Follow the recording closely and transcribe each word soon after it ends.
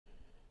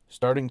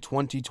Starting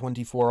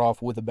 2024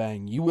 off with a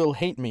bang. You will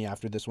hate me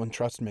after this one,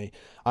 trust me.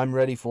 I'm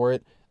ready for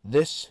it.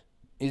 This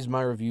is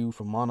my review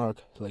for Monarch,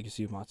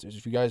 Legacy of Monsters.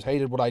 If you guys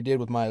hated what I did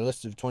with my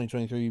list of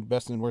 2023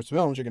 best and worst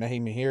films, you're going to hate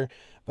me here,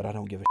 but I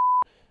don't give a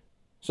shit.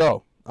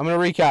 So, I'm going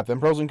to recap them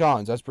pros and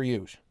cons, as per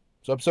usual.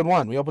 So episode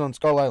 1, we open on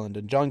Skull Island,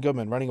 and John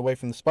Goodman running away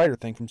from the spider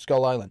thing from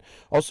Skull Island.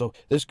 Also,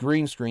 this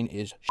green screen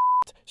is shit.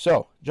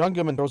 So, John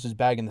Goodman throws his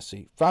bag in the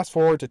sea. Fast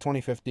forward to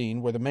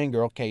 2015, where the main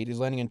girl, Kate, is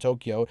landing in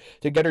Tokyo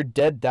to get her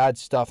dead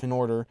dad's stuff in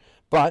order.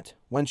 But,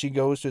 when she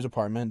goes to his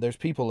apartment, there's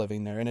people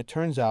living there, and it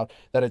turns out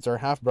that it's her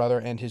half-brother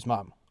and his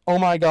mom. Oh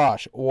my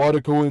gosh, what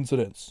a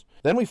coincidence.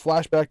 Then we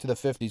flash back to the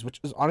 50s, which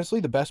is honestly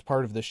the best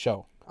part of this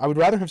show. I would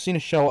rather have seen a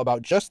show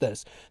about just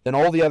this than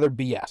all the other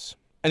BS.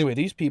 Anyway,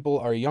 these people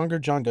are younger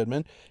John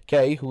Goodman,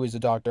 Kay, who is a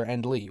doctor,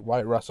 and Lee,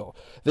 Wyatt Russell.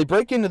 They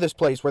break into this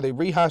place where they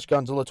rehash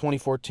Godzilla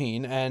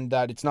 2014, and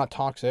that it's not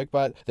toxic,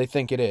 but they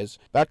think it is.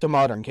 Back to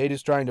modern, Kate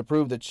is trying to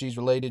prove that she's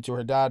related to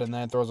her dad, and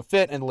then throws a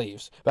fit and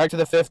leaves. Back to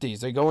the 50s,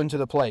 they go into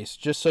the place.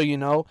 Just so you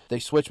know, they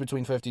switch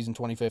between 50s and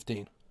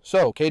 2015.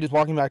 So, Kate is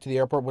walking back to the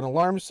airport when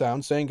alarms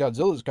sound saying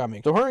Godzilla is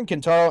coming. So her and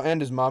Kentaro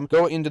and his mom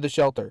go into the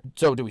shelter.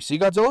 So, do we see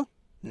Godzilla?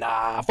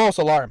 Nah, false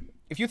alarm.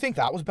 If you think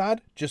that was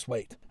bad, just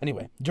wait.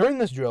 Anyway, during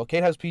this drill,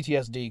 Kate has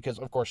PTSD, because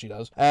of course she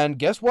does. And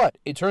guess what?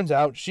 It turns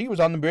out she was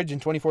on the bridge in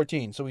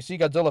 2014. So we see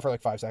Godzilla for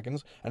like 5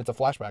 seconds, and it's a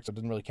flashback, so it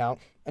doesn't really count.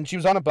 And she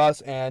was on a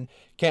bus and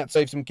can't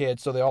save some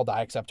kids, so they all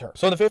die except her.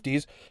 So in the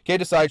 50s, Kate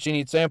decides she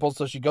needs samples,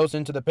 so she goes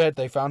into the pit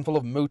they found full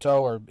of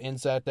Muto or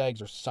insect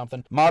eggs or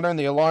something. Modern,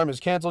 the alarm is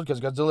canceled because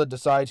Godzilla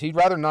decides he'd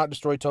rather not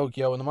destroy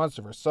Tokyo in the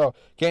Monsterverse. So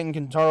Kate and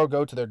Kentaro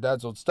go to their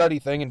dad's old study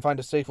thing and find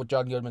a safe with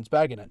John Goodman's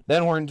bag in it.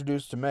 Then we're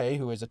introduced to May,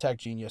 who is a tech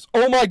genius.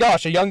 Oh my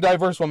gosh, a young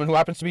diverse woman who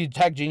happens to be a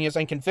tech genius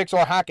and can fix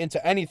or hack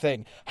into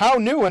anything. How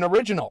new and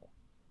original.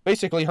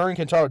 Basically, her and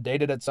Kentaro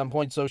dated at some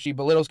point, so she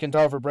belittles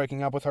Kentaro for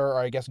breaking up with her, or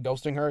I guess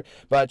ghosting her,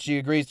 but she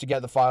agrees to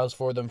get the files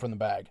for them from the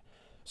bag.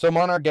 So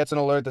Monarch gets an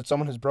alert that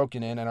someone has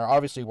broken in and are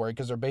obviously worried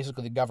because they're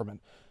basically the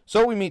government.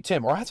 So we meet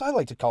Tim, or as I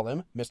like to call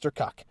him, Mr.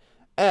 Cuck.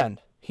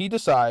 And he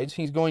decides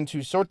he's going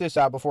to sort this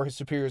out before his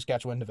superiors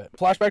catch wind of it.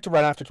 Flashback to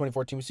right after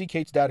 2014, we see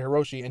Kate's dad,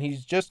 Hiroshi, and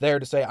he's just there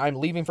to say, I'm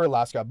leaving for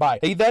Alaska, bye.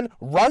 He then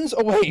runs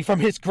away from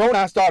his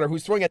grown-ass daughter,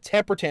 who's throwing a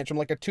temper tantrum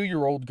like a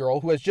 2-year-old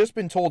girl who has just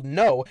been told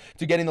no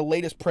to getting the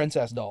latest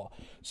princess doll.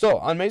 So,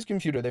 on May's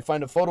computer, they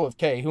find a photo of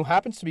Kay, who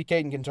happens to be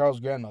Kate and Kentaro's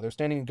grandmother,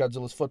 standing in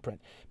Godzilla's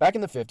footprint. Back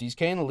in the 50s,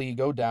 Kay and Lee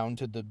go down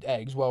to the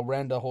eggs while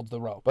Randa holds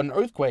the rope. But an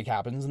earthquake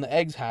happens, and the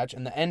eggs hatch,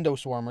 and the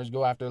endoswarmers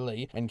go after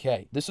Lee and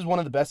Kay. This is one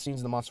of the best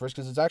scenes in the Monsterverse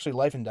because it's actually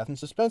life and death and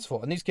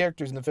suspenseful. And these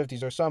characters in the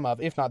 50s are some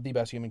of, if not the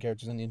best human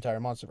characters in the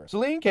entire Monsterverse. So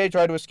Lee and Kay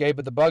try to escape,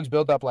 but the bugs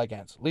build up like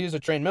ants. Lee is a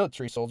trained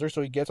military soldier,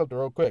 so he gets up the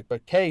rope quick.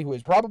 But Kay, who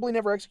has probably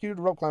never executed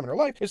a rope climb in her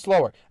life, is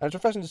slower. And it's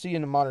refreshing to see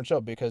in a modern show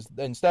because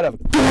instead of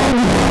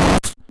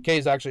Kay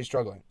is actually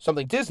struggling.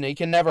 Something Disney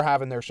can never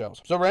have in their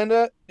shows. So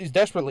Randa is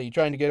desperately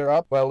trying to get her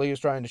up while Lee is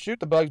trying to shoot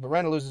the bugs, but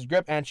Randa loses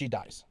grip and she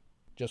dies.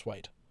 Just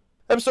wait.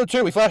 Episode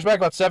 2, we flash back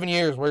about 7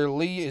 years where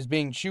Lee is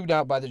being chewed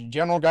out by the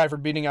general guy for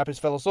beating up his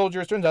fellow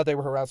soldiers. Turns out they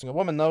were harassing a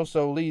woman though,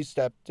 so Lee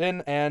stepped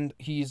in and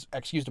he's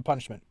excused of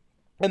punishment.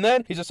 And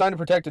then he's assigned to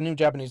protect a new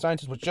Japanese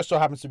scientist, which just so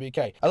happens to be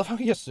Kay. I love how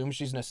he assumes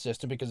she's an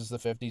assistant because it's the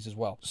 50s as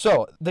well.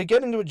 So, they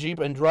get into a jeep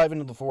and drive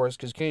into the forest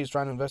because Kay is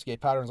trying to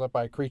investigate patterns left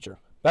by a creature.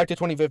 Back to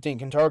 2015,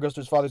 Kentaro goes to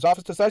his father's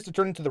office, decides to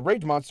turn into the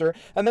Rage Monster,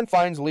 and then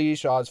finds Lee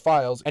Shaw's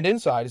files, and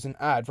inside is an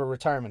ad for a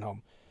retirement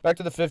home. Back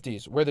to the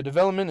 50s, where the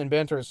development and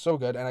banter is so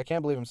good, and I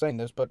can't believe I'm saying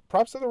this, but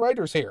props to the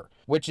writers here,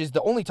 which is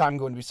the only time I'm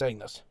going to be saying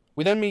this.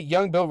 We then meet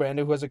young Bill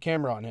Randa, who has a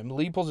camera on him.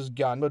 Lee pulls his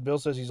gun, but Bill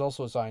says he's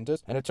also a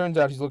scientist, and it turns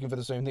out he's looking for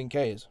the same thing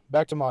Kay is.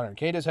 Back to modern.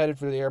 Kate is headed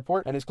for the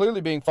airport, and is clearly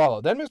being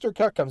followed. Then Mr.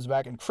 Cuck comes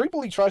back and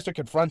creepily tries to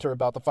confront her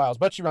about the files,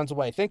 but she runs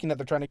away, thinking that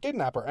they're trying to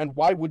kidnap her, and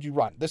why would you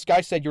run? This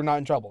guy said you're not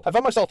in trouble. I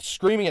found myself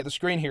screaming at the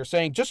screen here,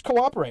 saying, just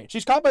cooperate.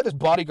 She's caught by this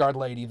bodyguard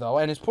lady, though,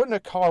 and is put in a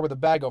car with a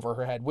bag over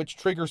her head, which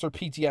triggers her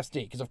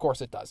PTSD, because of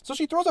course it does. So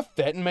she throws a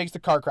fit and makes the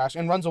car crash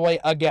and runs away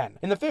again.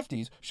 In the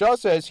 50s, Shaw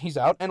says he's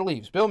out and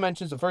leaves. Bill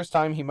mentions the first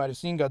time he might have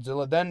seen Godzilla,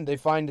 then they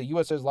find the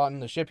USS Lawton,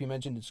 the ship he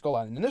mentioned in Skull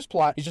Island. And this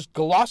plot is just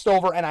glossed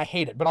over and I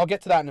hate it, but I'll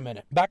get to that in a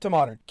minute. Back to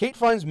modern. Kate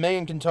finds May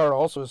and Kentaro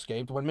also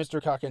escaped when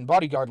Mr. Cuck and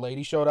bodyguard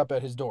lady showed up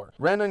at his door.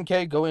 Randa and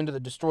Kay go into the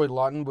destroyed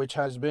Lawton, which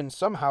has been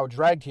somehow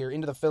dragged here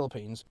into the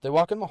Philippines. They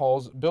walk in the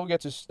halls, Bill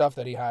gets his stuff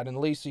that he had, and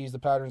Lee sees the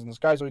patterns in the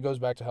sky, so he goes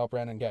back to help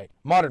Randa and Kay.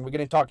 Modern, we get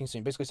a talking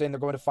scene, basically saying they're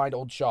going to find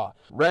old Shaw.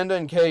 Randa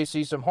and Kay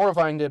see some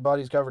horrifying dead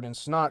bodies covered in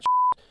snot.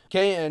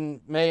 Kay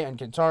and May and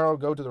Kentaro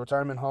go to the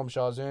retirement home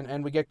Shaw's in,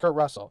 and we get Kurt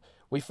Russell.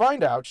 We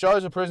find out Shaw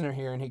is a prisoner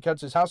here, and he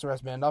cuts his house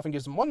arrest band off and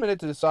gives them 1 minute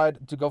to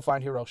decide to go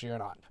find Hiroshi or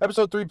not.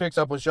 Episode 3 picks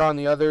up with Shaw and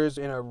the others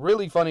in a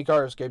really funny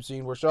car escape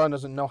scene where Shaw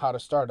doesn't know how to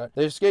start it.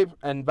 They escape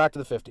and back to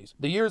the 50s.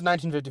 The year is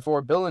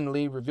 1954. Bill and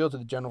Lee reveal to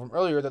the general from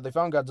earlier that they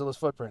found Godzilla's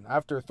footprint.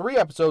 After 3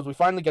 episodes, we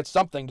finally get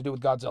something to do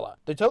with Godzilla.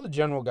 They tell the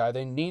general guy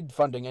they need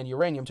funding and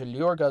uranium to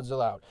lure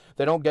Godzilla out.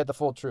 They don't get the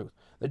full truth.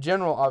 The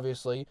general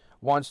obviously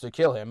wants to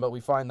kill him, but we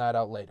find that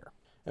out later.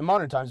 In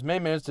modern times, May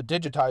managed to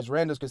digitize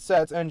Randa's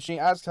cassettes, and she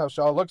asks how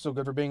Shaw looks so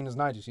good for being in his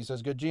 90s. He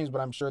says good genes, but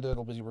I'm sure that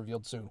it'll be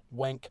revealed soon.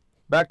 Wink.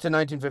 Back to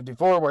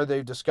 1954, where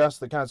they've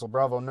discussed the Castle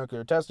Bravo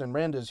nuclear test, and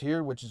Randa's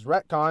here, which is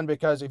retcon,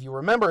 because if you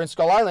remember, in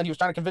Skull Island, he was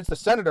trying to convince the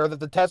senator that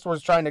the test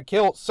was trying to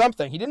kill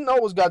something. He didn't know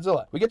it was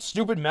Godzilla. We get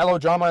stupid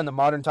melodrama in the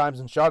modern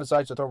times, and Shaw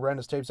decides to throw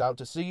Randa's tapes out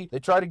to sea. They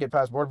try to get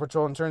past Border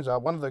Patrol, and turns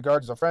out one of the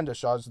guards is a friend of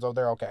Shaw's, so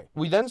they're okay.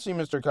 We then see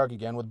Mr. Cook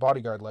again with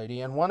Bodyguard Lady,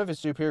 and one of his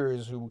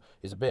superiors, who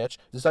is a bitch,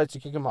 decides to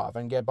kick him off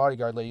and get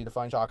Bodyguard Lady to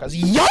find Shaw, because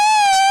yes!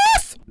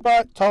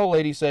 But Tall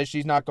Lady says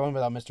she's not going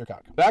without Mr.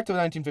 Cook. Back to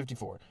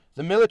 1954.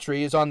 The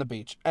military is on the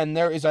beach, and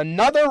there is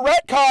another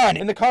retcon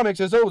in the comics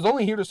as though it was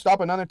only here to stop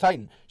another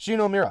Titan,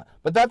 Shinomura.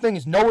 But that thing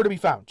is nowhere to be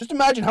found. Just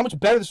imagine how much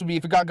better this would be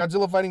if it got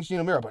Godzilla fighting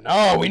Shinomura. But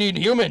no, we need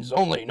humans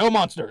only, no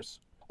monsters.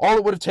 All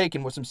it would have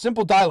taken was some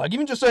simple dialogue,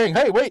 even just saying,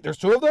 hey, wait, there's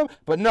two of them?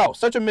 But no,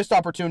 such a missed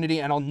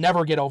opportunity, and I'll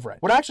never get over it.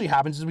 What actually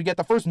happens is we get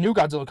the first new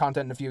Godzilla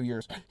content in a few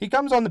years. He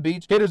comes on the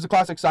beach, caters the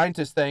classic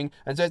scientist thing,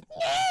 and says,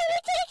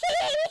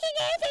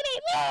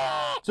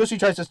 so she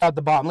tries to stop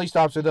the bomb. Lee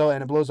stops her, though,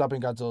 and it blows up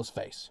in Godzilla's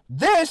face.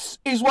 This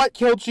is what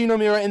killed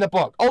Shinomura in the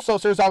book. Also,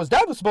 Serizawa's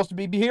dad was supposed to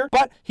be here,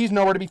 but he's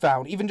nowhere to be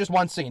found. Even just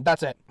one scene.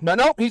 That's it. But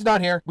no, he's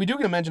not here. We do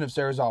get a mention of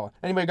Serizawa.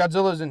 Anyway,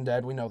 Godzilla isn't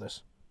dead. We know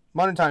this.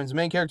 Modern times, the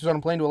main character's on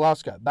a plane to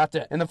Alaska. That's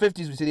it. In the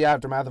 50s, we see the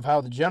aftermath of how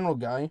the general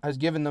guy has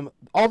given them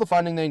all the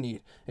funding they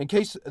need, in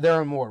case there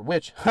are more,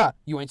 which,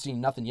 you ain't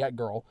seen nothing yet,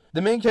 girl.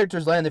 The main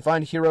characters land, they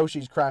find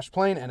Hiroshi's crashed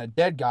plane and a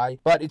dead guy,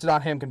 but it's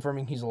not him,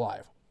 confirming he's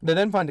alive. They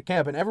then find a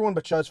camp, and everyone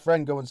but Shaw's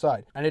friend go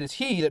inside. And it is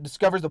he that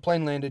discovers the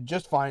plane landed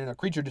just fine and a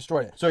creature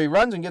destroyed it. So he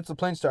runs and gets the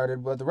plane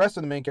started, but the rest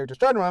of the main characters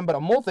try to run, but a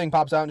mole thing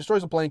pops out and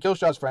destroys the plane, kills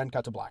Shaw's friend,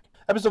 cut to black.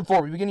 Episode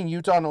 4, we begin in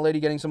Utah and a lady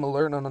getting some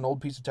alert on an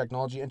old piece of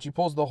technology, and she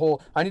pulls the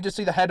whole, I need to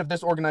see the head of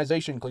this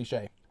organization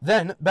cliche.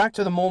 Then, back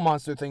to the mole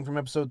monster thing from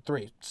episode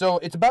 3. So,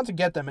 it's about to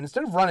get them, and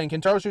instead of running,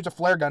 Kentaro shoots a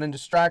flare gun and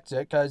distracts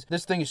it, because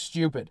this thing is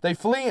stupid. They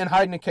flee and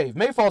hide in a cave.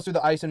 May falls through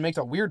the ice and makes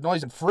a weird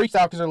noise and freaks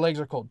out because her legs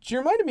are cold. She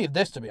reminded me of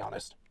this, to be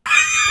honest.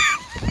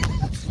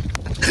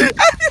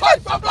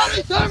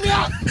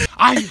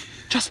 I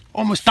just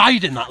almost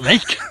died in that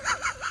lake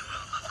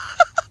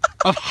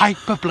of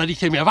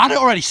hyper-bloody-thermia. I've had it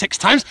already 6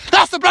 times.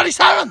 That's the bloody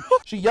 7th!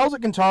 She yells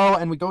at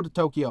Kentaro, and we go to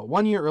Tokyo.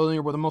 1 year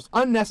earlier, where the most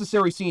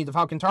unnecessary scenes of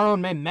how Kentaro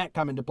and May met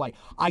come into play.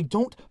 I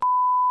don't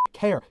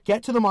care.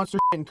 Get to the monster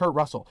shit and Kurt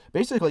Russell.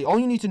 Basically, all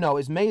you need to know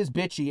is May is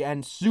bitchy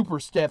and super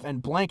stiff,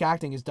 and blank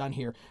acting is done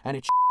here, and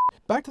it's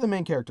Back to the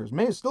main characters.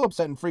 May is still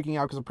upset and freaking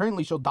out because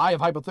apparently she'll die of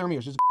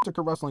hypothermia. She's to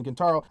Kurt Russell and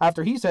Kentaro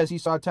after he says he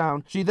saw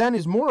town. She then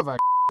is more of a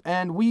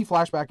and we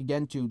flash back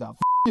again to the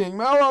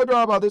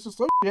melodrama. This is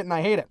so shit and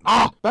I hate it.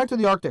 Back to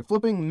the Arctic.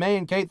 Flipping, May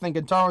and Kate think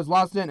Kentaro's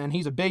lost it and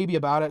he's a baby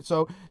about it.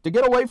 So to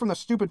get away from the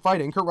stupid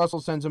fighting, Kurt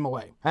Russell sends him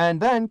away. And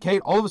then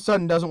Kate all of a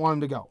sudden doesn't want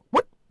him to go.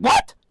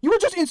 What? You were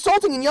just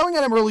insulting and yelling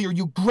at him earlier,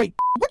 you great.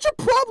 What's your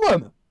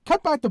problem?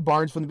 Cut back to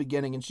Barnes from the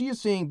beginning, and she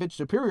is seeing bitch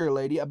superior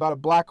lady about a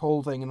black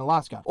hole thing in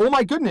Alaska. Oh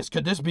my goodness,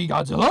 could this be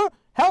Godzilla?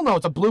 Hell no,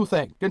 it's a blue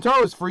thing.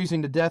 Kentaro is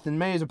freezing to death, and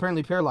May is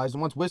apparently paralyzed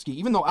and wants whiskey,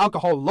 even though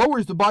alcohol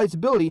lowers the body's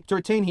ability to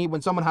retain heat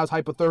when someone has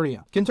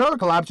hypothermia. Kentaro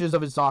collapses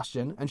of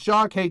exhaustion, and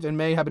Shaw, Kate, and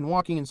May have been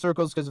walking in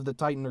circles because of the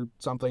Titan or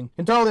something.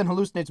 Kentaro then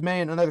hallucinates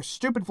May, and another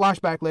stupid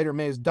flashback later,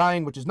 May is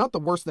dying, which is not the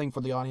worst thing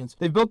for the audience.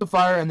 They've built the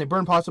fire, and they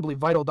burn possibly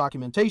vital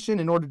documentation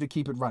in order to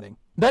keep it running.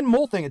 Then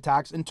Mole Thing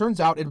attacks, and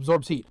turns out it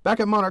absorbs heat. Back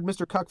at Monarch,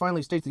 Mr. Cuck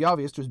finally states the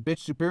obvious to his bitch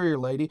superior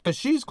lady, because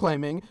she's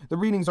claiming the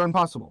readings are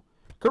impossible.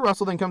 Kurt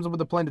Russell then comes up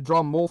with a plan to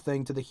draw Mole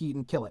Thing to the heat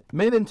and kill it.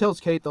 May then tells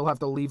Kate they'll have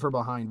to leave her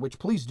behind, which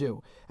please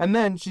do. And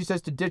then she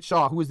says to ditch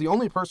Shaw, who is the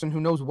only person who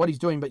knows what he's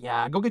doing, but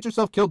yeah, go get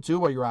yourself killed too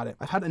while you're at it.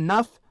 I've had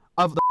enough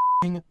of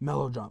the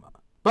melodrama.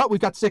 But we've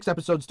got 6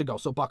 episodes to go,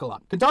 so buckle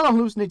up. Kentaro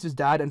hallucinates his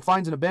dad and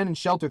finds an abandoned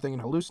shelter thing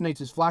and hallucinates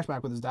his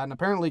flashback with his dad, and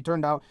apparently it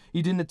turned out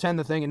he didn't attend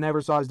the thing and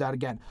never saw his dad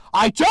again.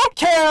 I don't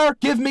care!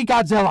 Give me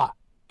Godzilla!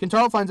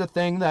 Kentaro finds a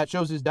thing that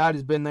shows his dad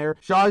has been there.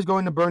 Shaw is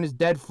going to burn his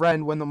dead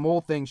friend when the mole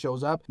thing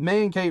shows up.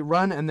 May and Kate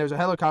run, and there's a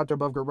helicopter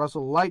above Kurt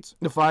Russell, lights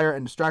the fire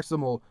and distracts the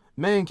mole.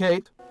 May and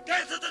Kate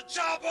Get to the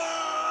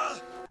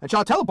chopper! And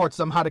Shaw teleports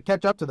somehow to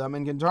catch up to them,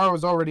 and Kentaro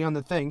is already on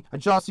the thing,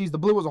 and Shaw sees the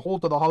blue as a hole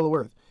to the hollow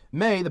earth.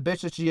 May, the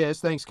bitch that she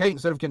is, thanks Kate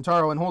instead of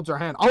Kentaro and holds her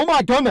hand. Oh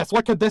my goodness,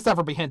 what could this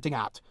ever be hinting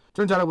at?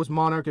 Turns out it was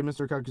Monarch, and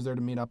Mr. Cook is there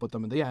to meet up with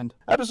them at the end.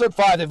 Episode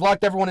 5, they've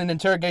locked everyone in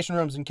interrogation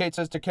rooms, and Kate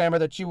says to camera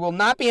that she will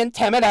not be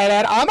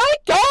intimidated. Oh my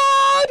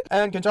god!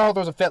 And Kentaro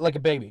throws a fit like a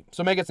baby.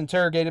 So May gets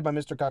interrogated by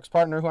Mr. Cook's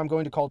partner, who I'm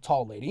going to call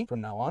Tall Lady from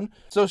now on.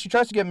 So she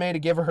tries to get May to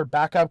give her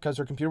backup because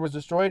her computer was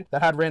destroyed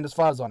that had Randa's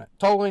files on it.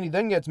 Tall Lady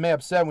then gets May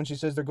upset when she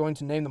says they're going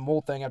to name the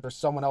mole thing after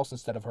someone else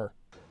instead of her.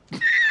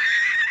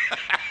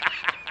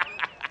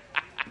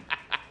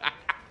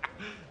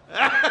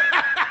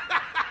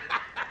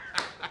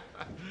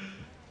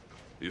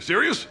 You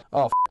serious?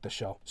 Oh, f*** the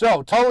show.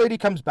 So, Tall Lady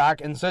comes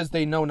back and says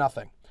they know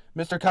nothing.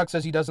 Mr. Cuck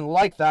says he doesn't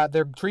like that.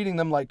 They're treating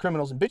them like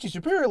criminals, and bitchy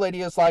superior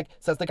lady is like,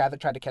 says the guy that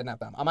tried to kidnap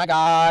them. Oh my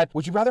god.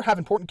 Would you rather have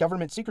important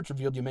government secrets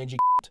revealed, you mangy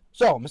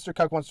So, Mr.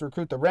 Cuck wants to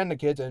recruit the Randa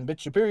kids, and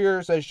bitch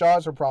superior says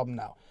Shaw's her problem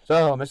now.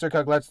 So, Mr.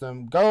 Cuck lets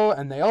them go,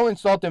 and they all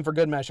insult him for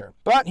good measure.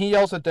 But he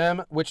yells at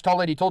them, which tall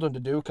lady told him to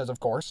do, because of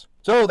course.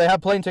 So, they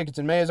have plane tickets,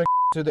 and May is a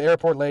to the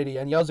airport lady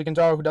and yells at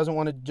Kentaro, who doesn't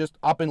want to just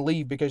up and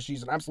leave because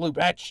she's an absolute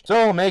bitch.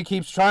 So May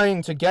keeps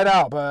trying to get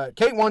out, but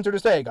Kate wants her to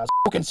stay. Got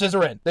fucking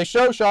scissor in. They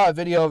show Shaw a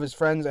video of his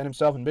friends and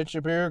himself, and bitch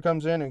superior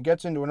comes in and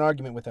gets into an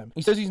argument with him.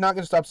 He says he's not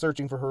going to stop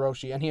searching for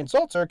Hiroshi, and he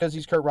insults her because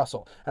he's Kurt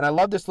Russell. And I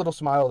love this little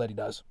smile that he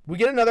does. We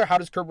get another "How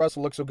does Kurt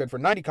Russell look so good for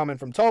 90" comment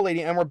from tall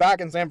lady, and we're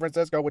back in San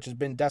Francisco, which has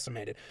been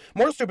decimated.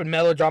 More stupid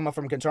melodrama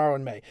from Kentaro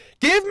and May.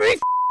 Give me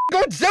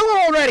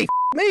Godzilla already.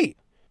 Me.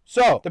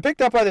 So, they're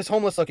picked up by this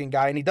homeless-looking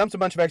guy, and he dumps a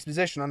bunch of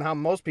exposition on how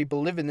most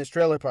people live in this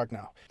trailer park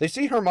now. They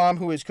see her mom,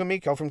 who is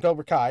Kumiko from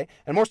Cobra Kai,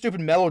 and more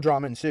stupid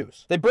melodrama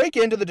ensues. They break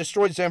into the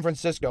destroyed San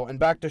Francisco and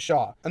back to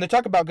Shaw, and they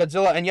talk about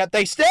Godzilla, and yet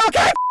they still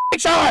can't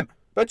show him!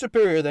 But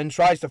Superior then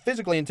tries to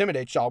physically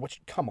intimidate Shaw,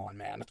 which, come on,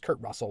 man, it's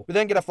Kurt Russell. We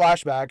then get a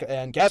flashback,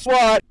 and guess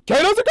what?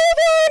 Kato's a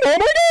girlfriend! Oh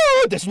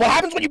my god! This is what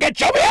happens when you get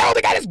Joey out!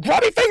 They got his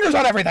grubby fingers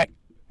on everything!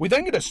 We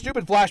then get a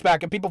stupid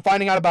flashback of people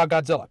finding out about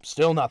Godzilla.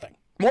 Still nothing.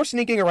 More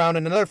sneaking around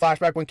in another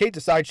flashback when Kate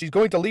decides she's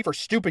going to leave her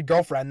stupid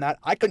girlfriend that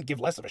I couldn't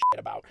give less of a shit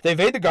about. They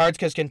evade the guards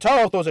because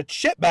Kentaro throws a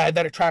shit bag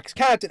that attracts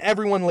cats and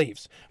everyone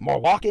leaves. More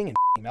walking and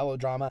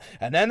melodrama,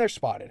 and then they're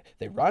spotted.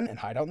 They run and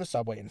hide out in the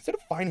subway, and instead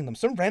of finding them,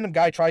 some random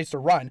guy tries to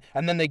run,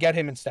 and then they get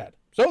him instead.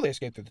 So they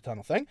escape through the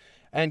tunnel thing,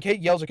 and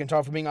Kate yells at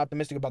Kentaro for being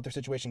optimistic about their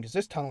situation because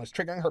this tunnel is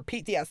triggering her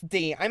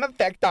PTSD. I'm a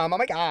victim, oh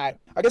my god.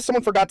 I guess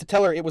someone forgot to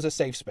tell her it was a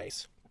safe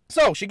space.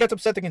 So, she gets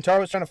upset that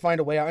Kentaro is trying to find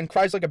a way out and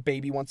cries like a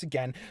baby once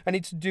again. I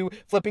need to do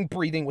flipping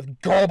breathing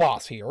with girl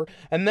boss here.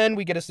 And then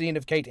we get a scene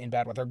of Kate in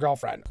bed with her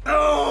girlfriend.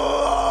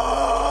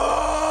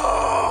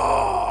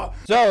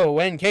 So,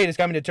 when Kate is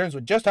coming to terms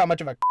with just how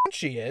much of a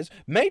she is,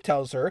 May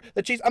tells her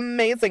that she's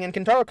amazing, and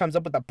Kentaro comes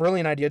up with a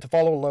brilliant idea to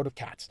follow a load of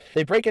cats.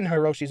 They break in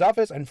Hiroshi's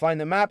office and find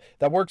the map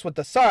that works with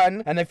the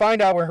sun, and they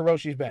find out where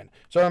Hiroshi's been.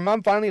 So her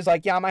mom finally is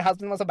like, yeah, my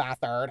husband was a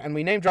bastard, and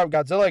we name drop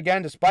Godzilla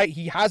again despite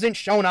he hasn't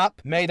shown up.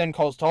 May then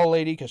calls tall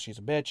lady because she's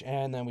a bitch,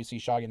 and then we see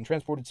Shaw getting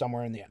transported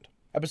somewhere in the end.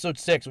 Episode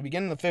 6. We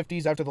begin in the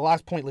 50s after the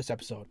last pointless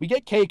episode. We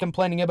get Kay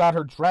complaining about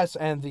her dress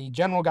and the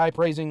general guy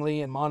praising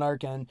Lee and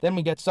Monarch, and then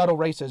we get subtle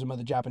racism of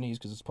the Japanese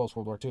because it's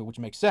post-World War II, which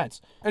makes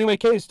sense. Anyway,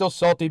 Kay is still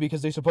salty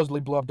because they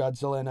supposedly blew up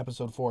Godzilla in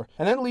episode 4.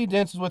 And then Lee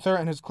dances with her,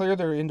 and it's clear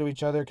they're into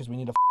each other because we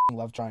need a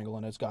love triangle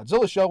in its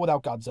Godzilla show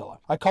without Godzilla.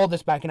 I called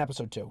this back in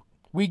episode 2.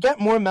 We get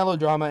more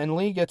melodrama, and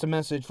Lee gets a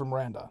message from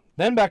Randa.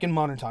 Then back in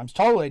modern times,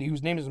 tall lady,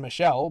 whose name is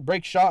Michelle,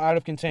 breaks Shaw out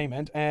of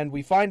containment, and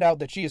we find out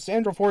that she is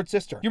Sandra Ford's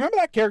sister. You remember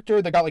that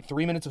character that got like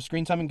 3 minutes of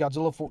screen time in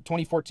Godzilla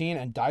 2014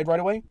 and died right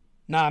away?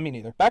 Nah, me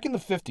neither. Back in the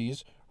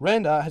 50s,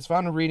 Randa has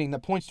found a reading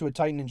that points to a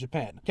Titan in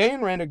Japan. Kay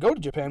and Randa go to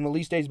Japan while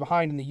Lee stays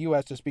behind in the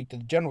US to speak to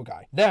the general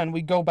guy. Then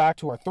we go back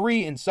to our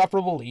 3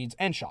 insufferable leads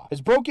and Shaw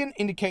is broken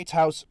into Kate's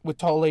house with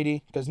tall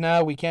lady because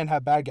now we can't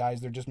have bad guys,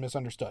 they're just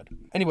misunderstood.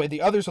 Anyway,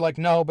 the others are like,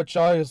 no, but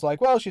Shaw is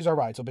like, well, she's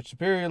alright. So bitch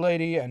superior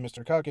lady and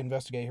Mr. Cuck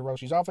investigate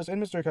Hiroshi's office,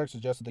 and Mr. Cuck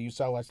suggests that they use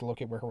satellites to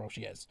locate where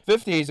Hiroshi is.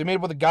 50s, they made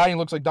it with a guy who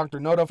looks like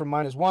Dr. Noto from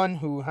 -1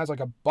 who has like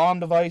a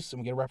bomb device,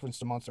 and we get a reference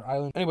to Monster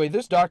Island. Anyway,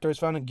 this doctor has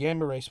found a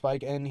gamma ray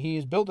spike, and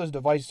he's built his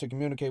device to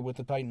communicate with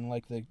the Titan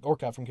like the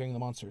Orca from King of the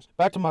Monsters.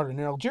 Back to modern.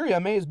 In Algeria,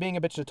 May is being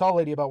a bitch to tall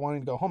lady about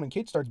wanting to go home, and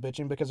Kate starts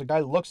bitching because a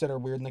guy looks at her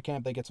weird in the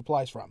camp they get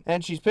supplies from.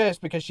 And she's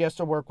pissed because she has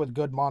to work with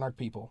good Monarch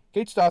people.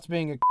 Kate stops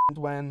being a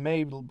when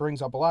May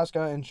brings up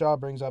Alaska, and Shaw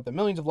brings up that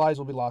millions of lives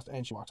will be lost,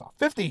 and she walks off.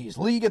 50s.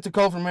 Lee gets a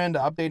call from Randa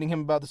updating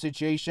him about the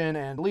situation,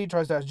 and Lee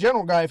tries to ask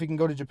General Guy if he can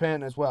go to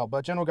Japan as well,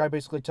 but General Guy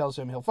basically tells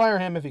him he'll fire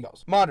him if he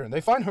goes. Modern.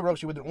 They find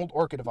Hiroshi with an old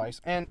Orca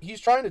device, and he's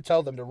trying to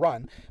tell them to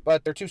run,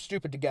 but they're too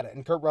stupid to get it,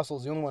 and Kurt Russell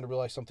is the only one to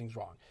realize something's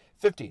wrong.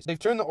 50s. They've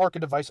turned the Orca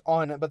device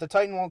on, but the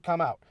Titan won't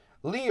come out.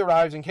 Lee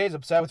arrives, and Kay's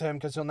upset with him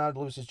because he'll now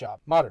lose his job.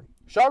 Modern.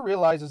 Shaw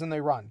realizes and they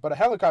run, but a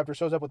helicopter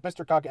shows up with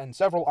Mr. Cuck and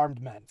several armed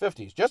men.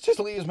 50s. Just as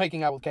Lee is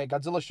making out with Kay,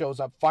 Godzilla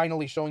shows up,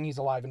 finally showing he's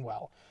alive and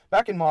well.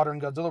 Back in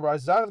modern, Godzilla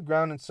rises out of the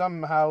ground and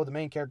somehow the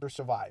main characters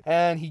survive.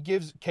 And he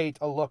gives Kate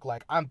a look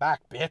like, I'm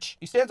back, bitch.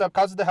 He stands up,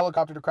 causes the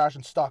helicopter to crash,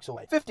 and stalks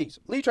away. 50s.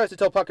 Lee tries to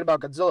tell Puckett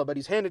about Godzilla, but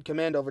he's handed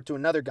command over to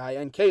another guy,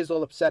 and Kay is a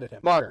little upset at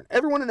him. Modern.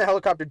 Everyone in the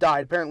helicopter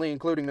died, apparently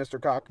including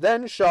Mr. Cuck.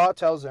 Then Shaw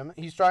tells him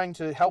he's trying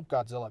to help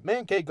Godzilla. May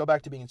and Kate go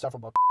back to being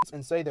insufferable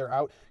and say they're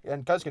out,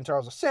 and because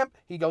Kentaro's a simp,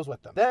 he goes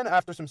with them. Then,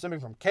 after some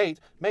simping from Kate,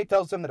 May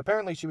tells him that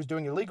apparently she was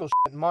doing illegal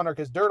shit and Monarch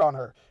has dirt on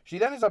her. She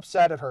then is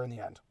upset at her in the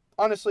end.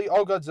 Honestly,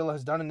 all Godzilla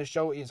has done in this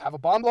show is have a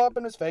bomb blow up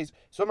in his face,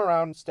 swim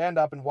around, stand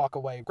up, and walk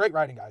away. Great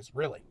writing, guys,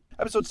 really.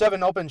 Episode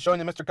 7 opens showing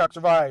that Mr. Cuck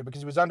survived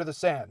because he was under the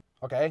sand.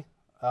 Okay?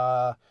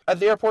 At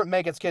the airport,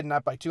 May gets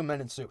kidnapped by 2 men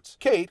in suits.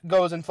 Kate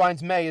goes and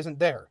finds May isn't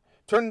there.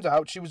 Turns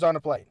out she was on a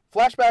plane.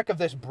 Flashback of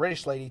this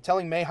British lady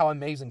telling May how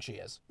amazing she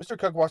is. Mr.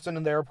 Cook walks into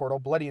the airport all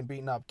bloody and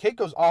beaten up. Kate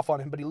goes off on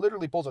him, but he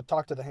literally pulls a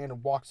talk to the hand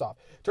and walks off.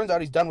 Turns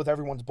out he's done with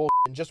everyone's bullshit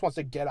and just wants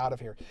to get out of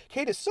here.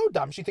 Kate is so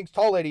dumb she thinks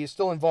Tall Lady is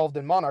still involved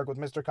in Monarch with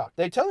Mr. Cook.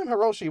 They tell him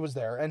Hiroshi was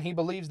there, and he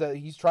believes that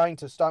he's trying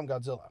to stop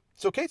Godzilla.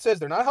 So Kate says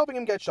they're not helping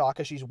him get shot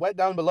because she's wet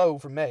down below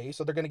from May,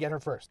 so they're going to get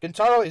her first.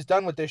 Kentaro is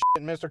done with this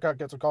shit, and Mr. Cook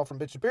gets a call from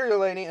Bitch Superior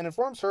Lady and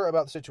informs her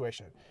about the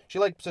situation. She,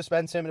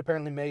 suspends him, and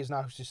apparently May is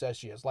not who she says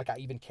she is. I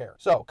even care.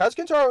 So, because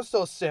Kentaro is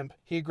still a simp,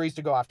 he agrees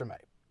to go after May.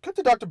 Cut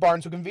to Dr.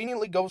 Barnes, who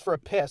conveniently goes for a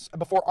piss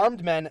before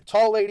armed men,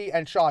 Tall Lady,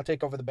 and Shaw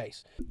take over the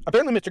base.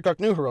 Apparently Mr. Cook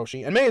knew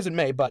Hiroshi, and May isn't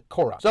May, but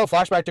Korra. So,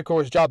 flashback to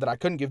Korra's job that I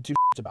couldn't give two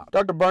shits about.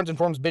 Dr. Barnes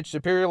informs Bitch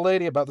Superior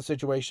Lady about the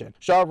situation.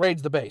 Shaw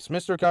raids the base.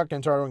 Mr. Cook,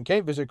 Kentaro, and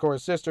Kate visit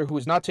Korra's sister, who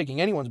is not taking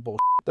anyone's bullshit.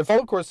 They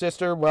follow Korra's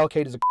sister, while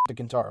Kate is a to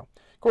Kentaro.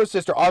 Korra's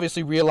sister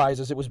obviously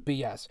realizes it was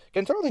BS.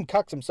 Kentaro then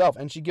cucks himself,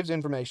 and she gives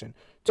information.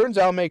 Turns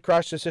out May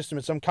crashed the system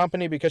at some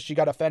company because she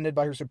got offended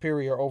by her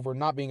superior over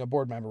not being a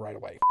board member right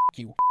away. F***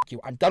 you. F***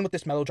 you. I'm done with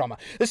this melodrama.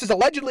 This is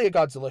allegedly a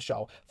Godzilla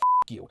show.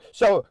 F*** you.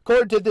 So,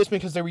 Korra did this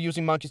because they were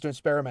using monkeys to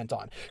experiment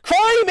on.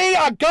 Cry me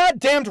a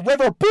goddamned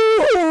river.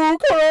 Boo-hoo!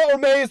 Korra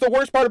May is the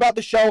worst part about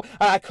the show,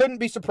 and I couldn't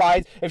be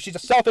surprised if she's a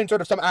self-insert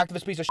of some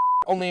activist piece of shit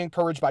only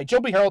encouraged by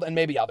Joby Harold and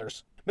maybe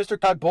others. Mr.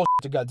 Cook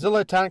bullshits a Godzilla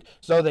attack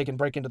so they can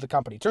break into the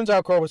company. Turns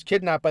out Korra was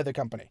kidnapped by the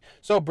company.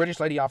 So British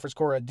lady offers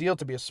Korra a deal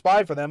to be a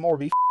spy for them or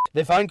be f***ed.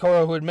 They find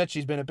Korra, who admits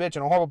she's been a bitch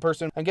and a horrible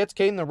person, and gets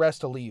Kate and the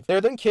rest to leave.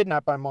 They're then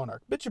kidnapped by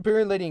Monarch. Bitch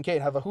Superior Lady and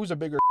Kate have a who's a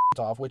bigger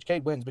off, which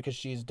Kate wins because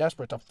she's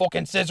desperate to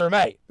fucking scissor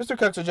May. Mr.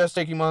 Cook suggests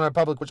taking Monarch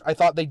public, which I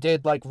thought they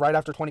did right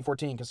after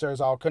 2014 because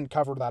Serizawa couldn't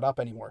cover that up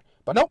anymore.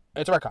 But nope,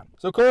 it's a retcon.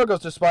 So Korra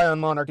goes to spy on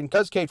Monarch, and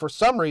because Kate for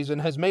some reason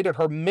has made it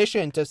her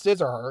mission to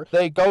scissor her,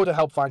 they go to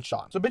help find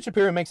Shaw. So Bitch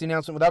Superior makes the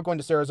announcement without going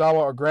to Serizawa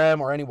or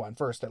Graham or anyone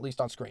first, at least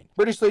on screen.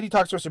 British lady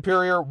talks to her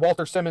superior,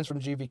 Walter Simmons from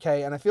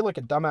GVK, and I feel like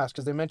a dumbass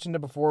because they mentioned it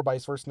before by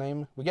his first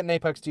name. We get an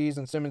Apex tease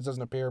and Simmons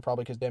doesn't appear,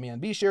 probably because Demi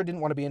and Bashir didn't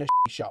want to be in a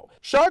show.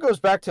 Shaw goes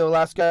back to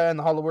Alaska and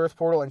the Hollow Earth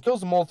portal and kills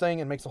the mole thing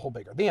and makes the hole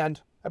bigger. The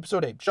end.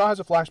 Episode 8. Shaw has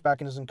a flashback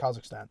and is in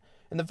Kazakhstan.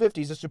 In the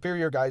 50s, the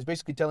superior guy is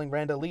basically telling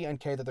Randa, Lee, and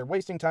Kay that they're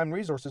wasting time and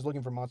resources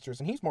looking for monsters,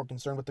 and he's more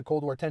concerned with the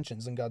Cold War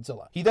tensions than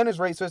Godzilla. He then is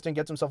racist and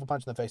gets himself a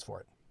punch in the face for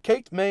it.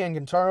 Kate, May, and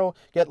Kentaro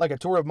get a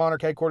tour of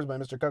Monarch headquarters by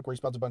Mr. Cook where he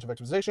spells a bunch of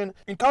exposition.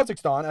 In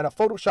Kazakhstan, at a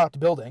photoshopped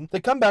building, they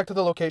come back to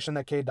the location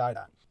that Kay died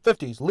at.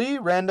 50s. Lee,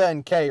 Randa,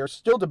 and Kay are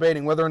still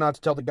debating whether or not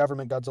to tell the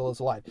government Godzilla is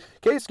alive.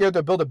 Kay is scared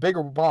they'll build a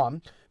bigger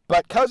bomb,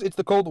 but because it's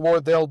the Cold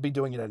War, they'll be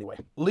doing it anyway.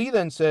 Lee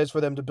then says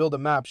for them to build a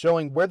map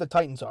showing where the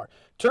Titans are.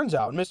 Turns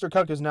out Mr.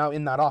 Cook is now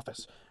in that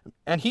office,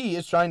 and he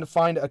is trying to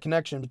find a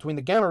connection between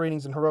the gamma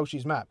readings and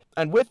Hiroshi's map.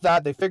 And with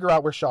that, they figure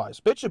out where Shaw is.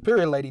 Bitch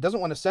Superior Lady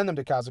doesn't want to send them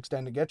to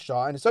Kazakhstan to get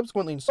Shaw, and is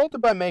subsequently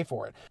insulted by May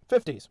for it.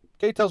 50s.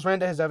 Kate tells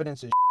Randa his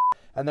evidence is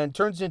and then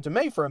turns into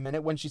May for a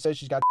minute when she says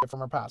she's got from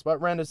her past. But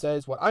Randa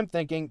says what I'm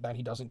thinking, that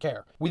he doesn't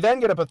care. We then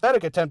get a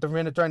pathetic attempt of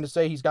Randa trying to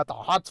say he's got the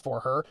hots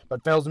for her,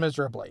 but fails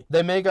miserably.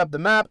 They make up the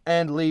map,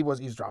 and Lee was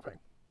eavesdropping.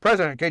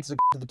 President Kate's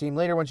to the team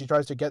later when she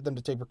tries to get them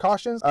to take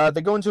precautions.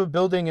 They go into a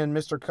building and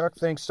Mr. Cook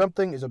thinks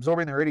something is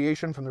absorbing the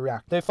radiation from the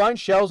reactor. They find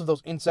shells of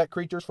those insect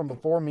creatures from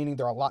before, meaning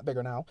they're a lot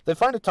bigger now. They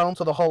find a tunnel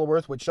to the Hollow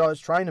Earth, which Shaw is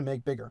trying to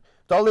make bigger.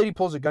 Tall Lady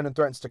pulls a gun and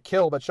threatens to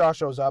kill, but Shaw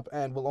shows up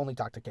and will only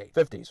talk to Kate.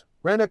 50s.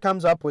 Randa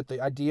comes up with the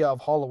idea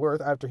of Hollow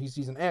Earth after he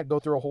sees an ant go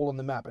through a hole in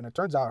the map, and it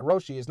turns out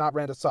Hiroshi is not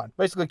Randa's son.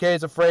 Basically, Kate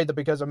is afraid that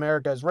because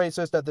America is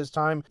racist at this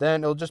time,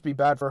 then it'll just be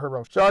bad for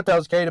Hiroshi. Shaw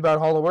tells Kate about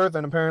Hollow Earth,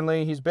 and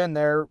apparently he's been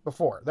there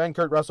before. Then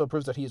Kurt Russell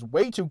proves that he is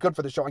way too good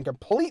for the show and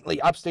completely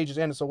upstages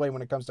Anderson away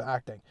when it comes to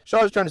acting.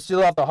 Shaw is trying to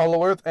seal off the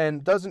Hollow Earth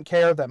and doesn't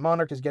care that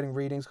Monarch is getting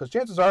readings because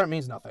chances are it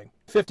means nothing.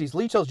 50s.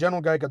 Lee tells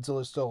General Guy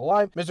Godzilla is still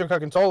alive. Mr.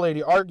 Cook and Tall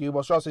Lady argue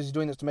while Shaw says he's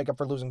doing this to make up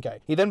for losing Kate.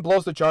 He then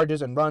blows the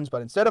charges and runs,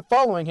 but instead of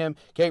following him,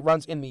 Kate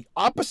runs in the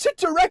opposite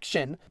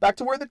direction back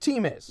to where the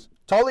team is.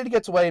 Tall Lady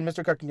gets away and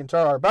Mr. Cook and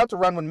Kentaro are about to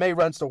run when May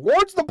runs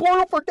towards the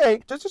portal for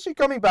Kate, just as she's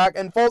coming back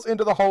and falls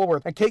into the Hollow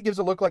Earth. And Kate gives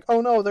a look like, oh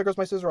no, there goes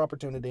my scissor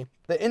opportunity.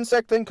 The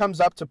insect thing comes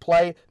up to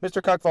play.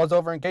 Mr. Cook falls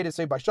over and Kate is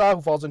saved by Shaw,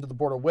 who falls into the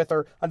portal with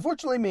her,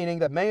 unfortunately meaning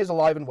that May is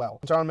alive and well.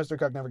 Kentaro and Mr.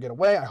 Cook never get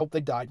away. I hope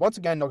they died. Once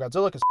again, no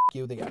Godzilla, because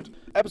you, the end.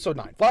 Episode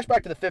 9.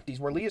 Flashback to the 50s,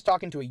 where Lee is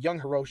talking to a young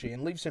Hiroshi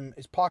and leaves him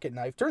his pocket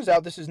knife. Turns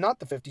out this is not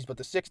the 50s, but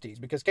the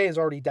 60s, because Kay is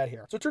already dead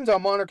here. So it turns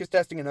out Monarch is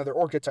testing another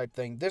Orca type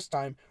thing, this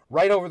time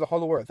right over the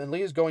Hollow Earth, and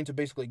Lee is going to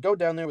basically go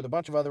down there with a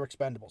bunch of other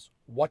expendables.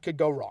 What could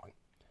go wrong?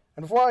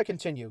 And before I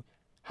continue,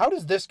 how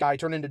does this guy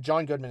turn into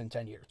John Goodman in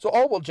 10 years? So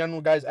all while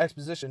General Guy's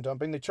exposition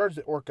dumping, they charge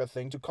the Orca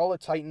thing to call a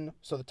Titan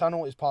so the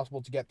tunnel is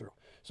possible to get through.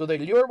 So they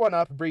lure one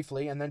up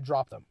briefly and then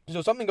drop them.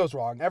 So something goes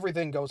wrong,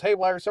 everything goes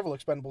haywire, several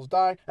expendables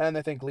die, and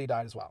they think Lee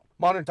died as well.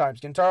 Modern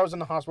times, Kentaro's in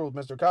the hospital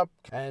with Mr. Cook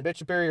and Bitch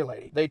Superior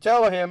Lady. They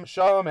tell him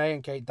Shaw, May,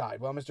 and Kate died.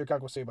 Well, Mr.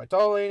 Cook was saved by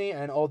Tall Lady,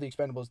 and all the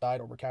expendables died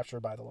or were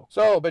captured by the locals.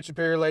 So Bitch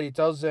Superior Lady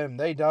tells him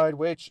they died,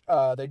 which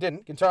they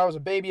didn't. Kentaro was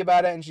a baby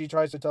about it, and she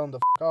tries to tell him to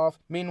f*** off.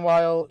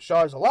 Meanwhile,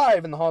 Shaw is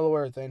alive in the Hollow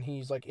Earth, Earth, and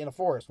he's like in a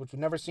forest, which we've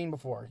never seen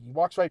before. He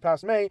walks right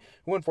past May,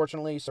 who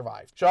unfortunately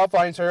survived. Shaw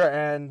finds her,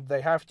 and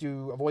they have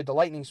to avoid the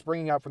lightning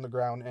springing out from the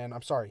ground, and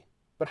I'm sorry,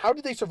 but how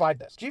did they survive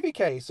this?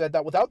 GVK said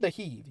that without the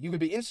heave, you could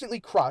be instantly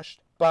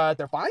crushed, but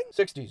they're fine?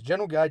 60s,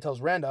 General Guy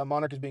tells Randa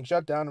Monarch is being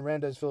shut down, and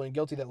Randa is feeling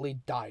guilty that Lee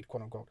died,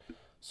 quote-unquote.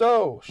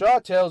 So, Shaw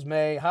tells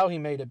May how he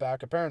made it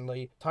back.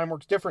 Apparently, time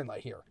works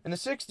differently here. In the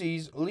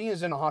 60s, Lee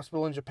is in a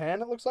hospital in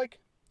Japan, it looks like.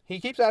 He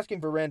keeps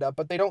asking for Randa,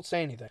 but they don't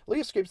say anything. Lee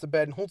escapes the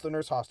bed and holds the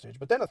nurse hostage,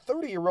 but then a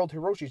 30-year-old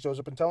Hiroshi shows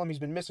up and tells him he's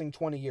been missing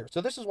 20 years. So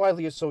this is why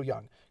Lee is so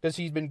young, because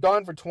he's been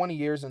gone for 20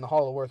 years in the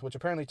Hollow Earth, which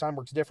apparently time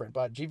works different,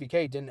 but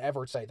GVK didn't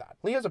ever say that.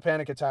 Lee has a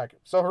panic attack,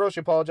 so Hiroshi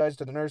apologizes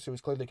to the nurse, who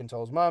clearly can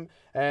tell his mom,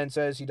 and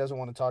says he doesn't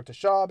want to talk to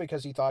Shaw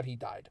because he thought he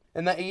died.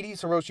 In the 80s,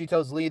 Hiroshi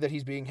tells Lee that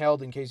he's being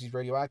held in case he's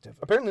radioactive.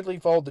 Apparently Lee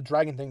followed the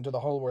dragon thing to the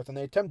Hollow Earth, and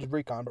they attempted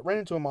recon, but ran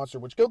into a monster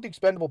which killed the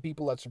expendable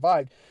people that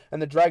survived,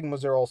 and the dragon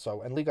was there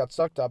also, and Lee got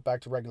sucked up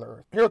back to regular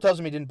Earth. Hiro tells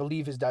him he didn't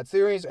believe his dad's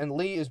theories, and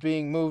Lee is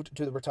being moved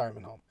to the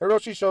retirement home.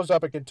 Hiroshi shows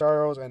up at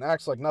Kintaro's and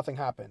acts like nothing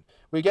happened.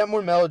 We get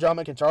more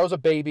melodrama. Kintaro's a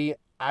baby,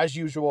 as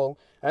usual,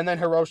 and then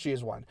Hiroshi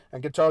is one,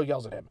 and Kintaro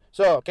yells at him.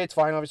 So, Kate's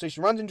fine, obviously.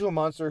 She runs into a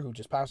monster who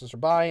just passes her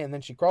by, and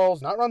then she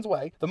crawls, not runs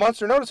away. The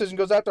monster notices and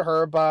goes after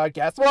her, but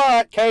guess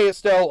what? Kay is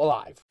still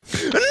alive.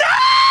 No!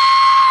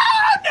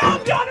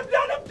 I'm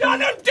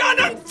done,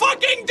 I'm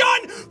fucking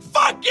done!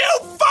 Fuck you,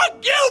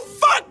 fuck you,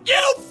 fuck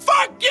you,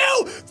 fuck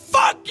you,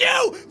 fuck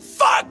you,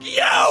 fuck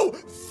you,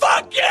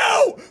 fuck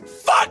you,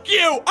 fuck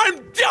you, I'm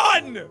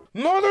done!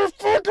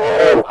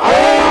 Motherfucker!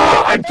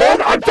 I'm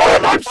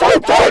so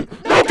done!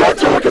 I'm done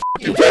so I can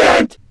you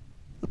can't!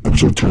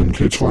 Episode 10,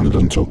 Kate's finally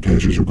doesn't tell Kay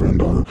she's her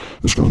granddaughter.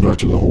 This goes back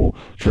to the whole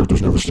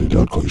characters never stay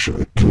dead cliche.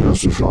 Kate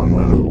asks if Sean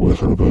ran over with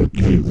her, but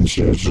Kate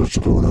instead starts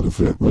to throw another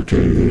fit. But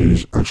Kate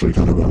is actually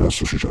kind of badass,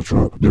 so she shuts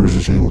her up. There is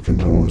a scene with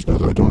Kintaro and his death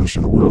that I don't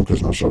understand a word of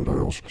because no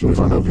subtitles. So we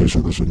find out Kate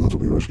sent the signal to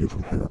be rescued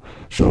from here.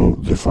 So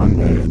they find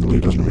May, and Lee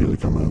doesn't immediately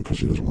come out because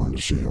he doesn't want her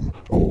to see him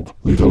old.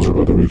 Lee tells her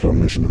about the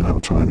recon mission and how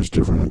time is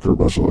different, and Kurt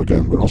Russell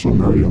again, but also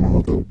Mary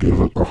Yamamoto gave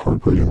a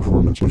heartbreaking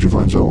performance when she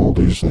finds out all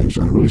these things,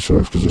 and it really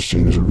sucks because this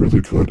scene is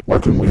really good. Why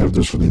couldn't we have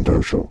this for the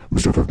entire show?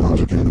 Mr. Cook now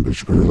has a cannon, big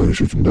superior lady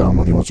shoots him down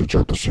when he wants to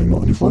check the signal,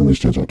 and he finally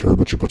stands out to her,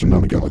 but she puts him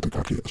down again like the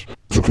cock he is.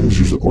 So Kate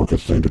uses the Orca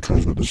thing to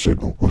transmit the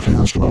signal. When Kate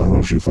asks about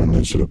Hiroshi, finally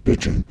instead of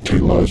bitching,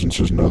 Kate lies and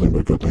says nothing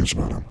but good things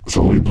about him.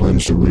 So Lee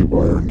plans to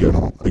rewire and get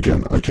home.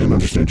 Again, I can't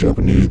understand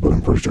Japanese, but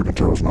I'm pretty sure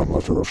Kintaro's mom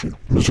left Hiroshi.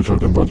 Mr.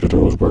 Cook invites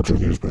Kintaro's bar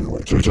drinking his pain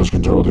away, so he tells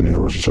Kintaro they need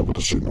Hiroshi's help with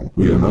the signal.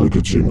 We get another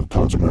good scene with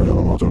Tons and Mary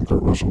Yamamoto and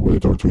Kurt Russell, where they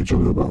talk to each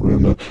other about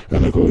Randa,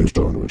 and they clearly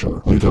still into each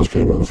other. Lee tells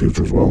Kate about the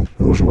future as well.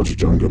 Hiroshi watches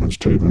John Goodman's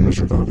tape, and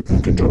Mr. Cook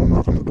and Kintaro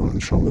knock on the door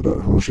and show him that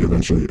Hiroshi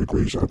eventually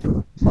agrees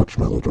after much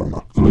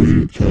melodrama.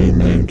 Lee, Kay,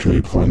 May, and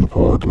Kate find the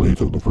pod Lee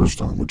took the first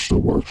time, which still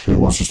works. Kate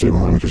wants to stay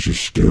behind because she's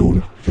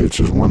scared. Kate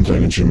says one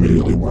thing and she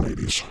immediately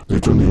 180s. They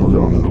turn the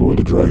order on and lure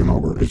the dragon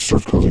over. It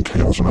starts causing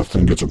chaos and a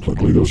thing gets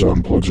unplugged. Lee goes out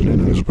and plugs it in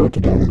and is about to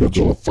down when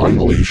Godzilla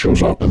finally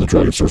shows up and the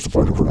dragon starts to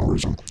fight him for no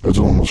reason.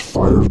 Godzilla almost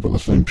fires, but the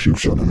thing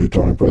pukes on him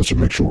atomic breaths and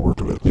makes short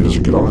work of it. Lee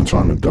doesn't get out in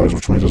time and dies,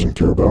 which May doesn't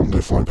care about, and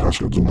they fly past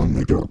Godzilla and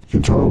make up.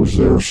 Kintaro is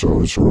there,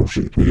 so is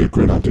Hiroshi. We get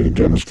great acting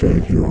again as Kay.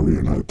 Hero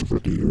reunited for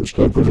 50 years.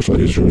 That British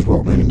lady is here as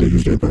well, meaning they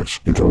used Apex.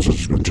 Kintaro says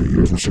it's been 2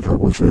 years, Mr. Cook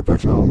works for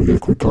Apex now, and we get a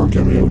quick con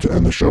cameo to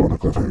end the show on a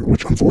cliffhanger,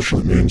 which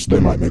unfortunately means they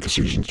might make a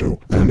season 2.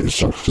 And it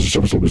sucks, because this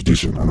episode was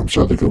decent, and I'm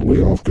sad they cut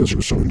Lee off because it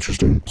was so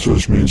interesting. So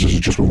this means this is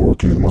just before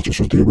King of the Monsters,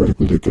 so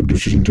theoretically they could do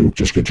season 2,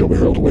 just get Joey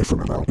Harold away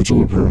from it now.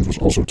 Godzilla appearance was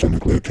also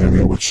technically a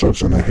cameo, which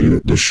sucks, and I hate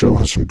it. This show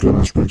has some good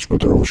aspects,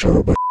 but they're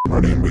overshadowed by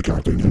writing and weak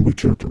acting and weak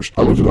characters.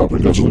 I looked it up,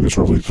 and Godzilla gets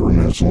roughly 3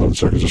 minutes and 11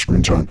 seconds of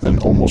screen time, and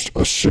almost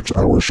a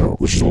 6-hour show,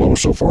 which is the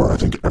lowest so far, I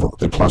think, ever.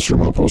 They plaster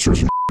him on the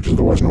posters and because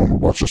otherwise no one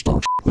would watch the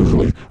stock.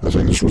 Literally, I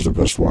think this was the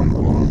best one,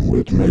 along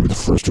with maybe the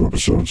first 2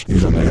 episodes,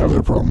 even they have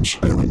their problems.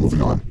 Anyway,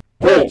 moving on.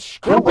 Bulls,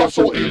 Kurt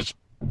Russell is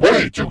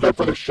way too good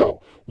for this show.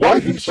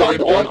 Why he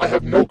signed on, I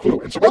have no clue.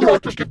 And some other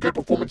actors give good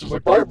performances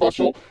like Brian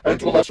Russell, and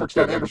to a lesser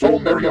extent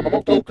Anderson, Mary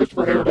Yamamoto,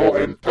 Christopher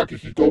Haredale, and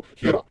Takehiko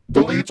Hira.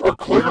 The leads are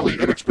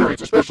clearly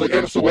inexperienced, especially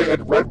Anna Soe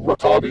and Red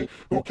Ratabi,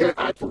 who can't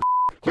act for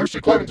Claire C.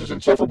 Clemens is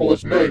insufferable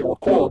as May or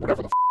Cora or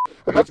whatever the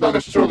and that's not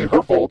necessarily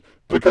her fault,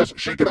 because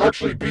she can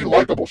actually be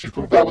likable. She's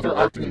proved that with her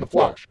acting in The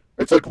Flash.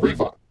 It's like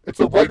Riva. It's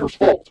the writer's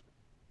fault.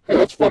 Hey,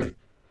 that's funny.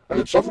 An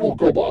insufferable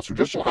girl boss who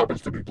just so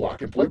happens to be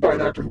black and played by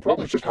an actor who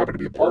probably just happened to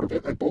be a part of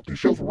it, and both these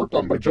shows were worked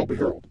on by Joby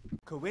Harold.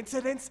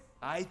 Coincidence?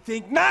 I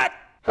think not!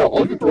 Hell,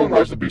 I'll even throw in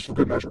Rise of the Beast for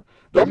good measure.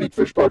 Dominique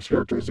Fishback's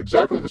character is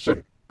exactly the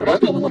same. Am I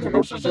the only one who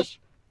notices this?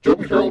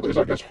 Joby Harold is,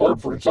 I guess,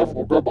 hard for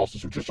insufferable girl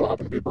bosses who just so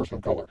happen to be a person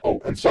of color.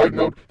 Oh, and side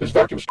note, this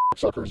vacuum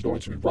sucker is going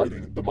to be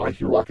writing the My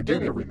Hero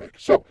Academia remake,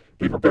 so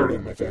be prepared,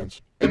 anime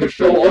fans. In this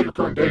show, all your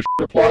current day shit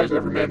applies.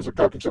 Every man is a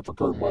cuck except for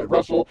Kurt and Wyatt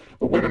Russell.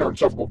 The women are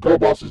insufferable girl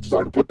bosses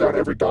designed to put down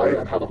every guy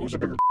and have a who's a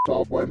bigger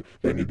off when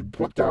they need to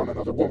put down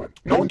another woman.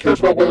 No one cares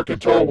about whether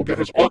Kintaro will get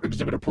his art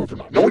exhibit approved or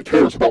not. No one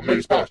cares about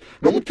May's past.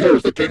 No one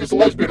cares that Kate is a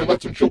lesbian and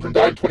let some children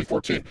die in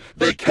 2014.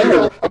 They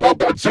care about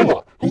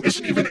Godzilla, who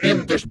isn't even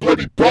in this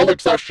bloody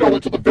bollocks-ass show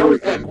until the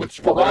very end with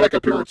sporadic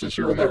appearances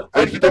here and there.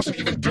 And he doesn't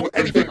even do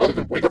anything other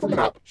than wake up from a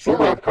nap, swim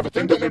around, have a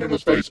thing detonated in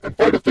his face, and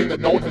fight a thing that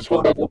no one has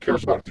heard of or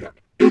cares about at the end.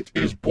 It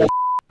is bullshit.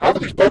 Half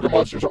of these bugger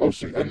monsters are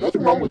OC, and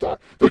nothing wrong with that.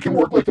 They can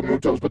work like the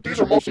Mutos, but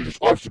these are mostly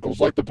just obstacles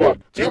like the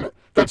bug. Damn it.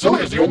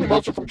 Godzilla is the only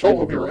monster from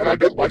Toho here, and I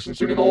get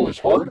licensing and all is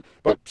hard,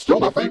 but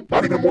still nothing?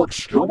 Not even a more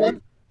obscure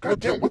one?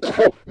 God damn, what the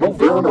hell? No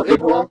Varan or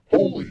Ibaron?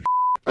 Holy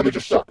and they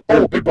just suck.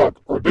 Oh, big bug,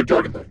 or a big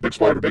dragon thing, big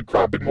spider, big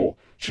crab, big mole.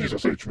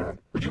 Jesus H, man.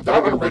 Are you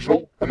that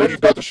unoriginal? And then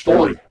you've got the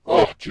story.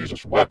 Oh,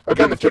 Jesus, what?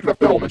 Again, they've taken a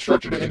film and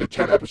stretched it into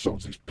 10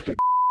 episodes, these pig.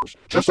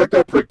 Just like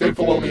that prick Dave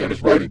Filoni and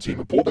his writing team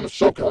have pulled an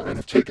Ahsoka and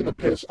have taken the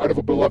piss out of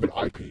a beloved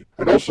IP.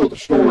 And also, the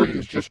story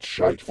is just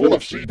shite, full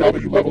of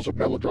CW levels of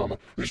melodrama.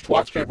 These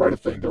twats can't write a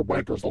thing, they're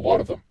wankers, a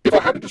lot of them. If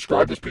I had to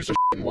describe this piece of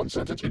shit in one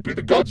sentence, it'd be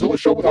the Godzilla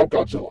show without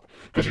Godzilla.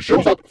 Because he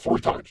shows up 3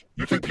 times.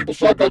 You think people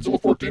saw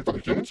Godzilla 14 for the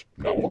humans?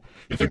 No.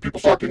 You think people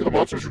saw King of the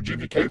Monsters or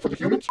GVK for the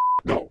humans?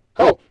 No.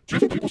 Hell, do you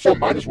think people saw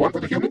 -1 for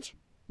the humans?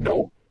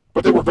 No.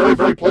 But they were very,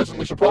 very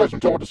pleasantly surprised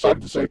when Toho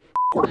decided to say,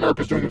 what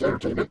America's doing with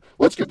entertainment.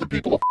 Let's give the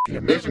people a f***ing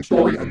amazing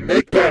story and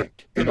make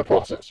bank in the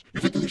process. You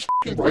think these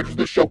f***ing writers of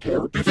this show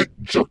care? Do you think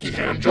Jerky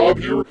Handjob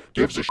here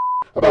gives a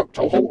about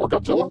Toho or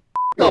Godzilla?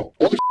 No.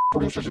 All these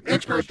producers and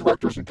inexperienced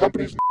directors and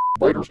companies and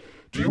writers,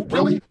 do you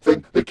really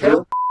think they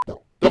care?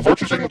 No. The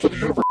virtue signal to the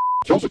universe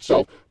kills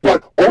itself,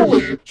 but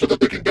only so that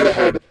they can get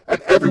ahead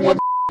and everyone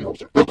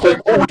knows it. They'll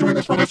claim, oh, we're doing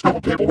this for this group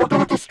of people. We're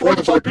going to destroy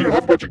this IP and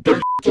have a bunch of gay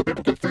so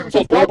people can see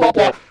themselves, blah, blah,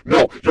 blah.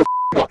 No, you're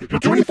not. You're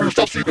doing it for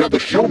yourself so you can have the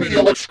show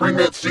media like Screen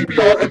Rant,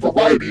 CBR, and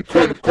Variety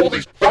can call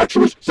these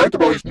fatuous,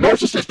 sanctimonious,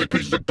 narcissistic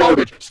pieces of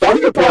garbage,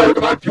 starting a fire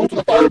and add fuel to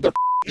the fire of their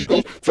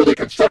egos so they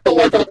can suck the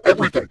life out of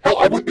everything. Hell,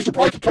 I wouldn't be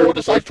surprised if Toho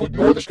decides to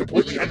ignore this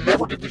completely and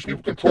never give these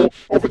people control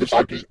over this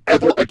IP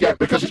ever again,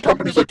 because these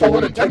companies like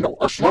Toho and Nintendo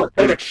are smart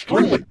and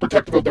extremely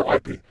protective of their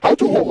IP. How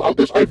Toho allowed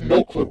this, I have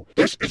no clue.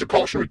 This is a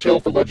cautionary tale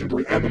for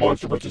Legendary and the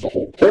MonsterVerse as a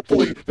whole.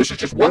 Hopefully, this is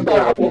just one bad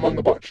apple among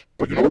the bunch.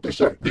 But you know what they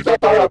say, leave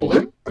that bad apple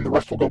in, and the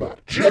rest will go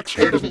bad.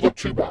 GXK doesn't look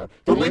too bad.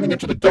 They're leaning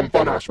into the dumb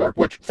fun aspect,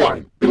 which,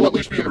 fine, it'll at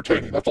least be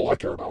entertaining, that's all I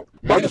care about.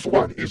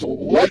 -1 is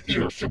light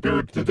years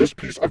superior to this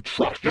piece of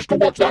trash. Just go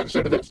watch that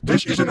instead of this.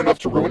 This isn't enough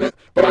to ruin it,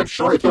 but I'm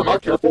sure if they're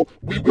not careful,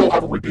 we will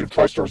have a repeat of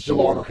TriStar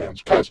Zilla on our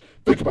hands. Cause,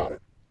 think about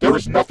it. There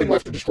is nothing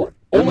left to destroy.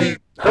 Only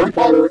Harry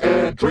Potter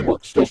and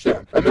DreamWorks still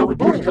stand, and they're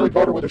rebooting Harry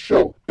Potter with a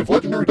show. If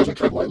Legendary doesn't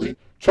tread lightly,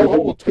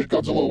 Toho will take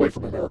Godzilla away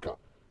from America.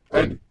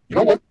 And, you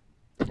know what?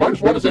 If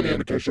 -1 is any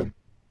indication,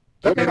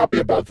 that may not be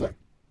a bad thing.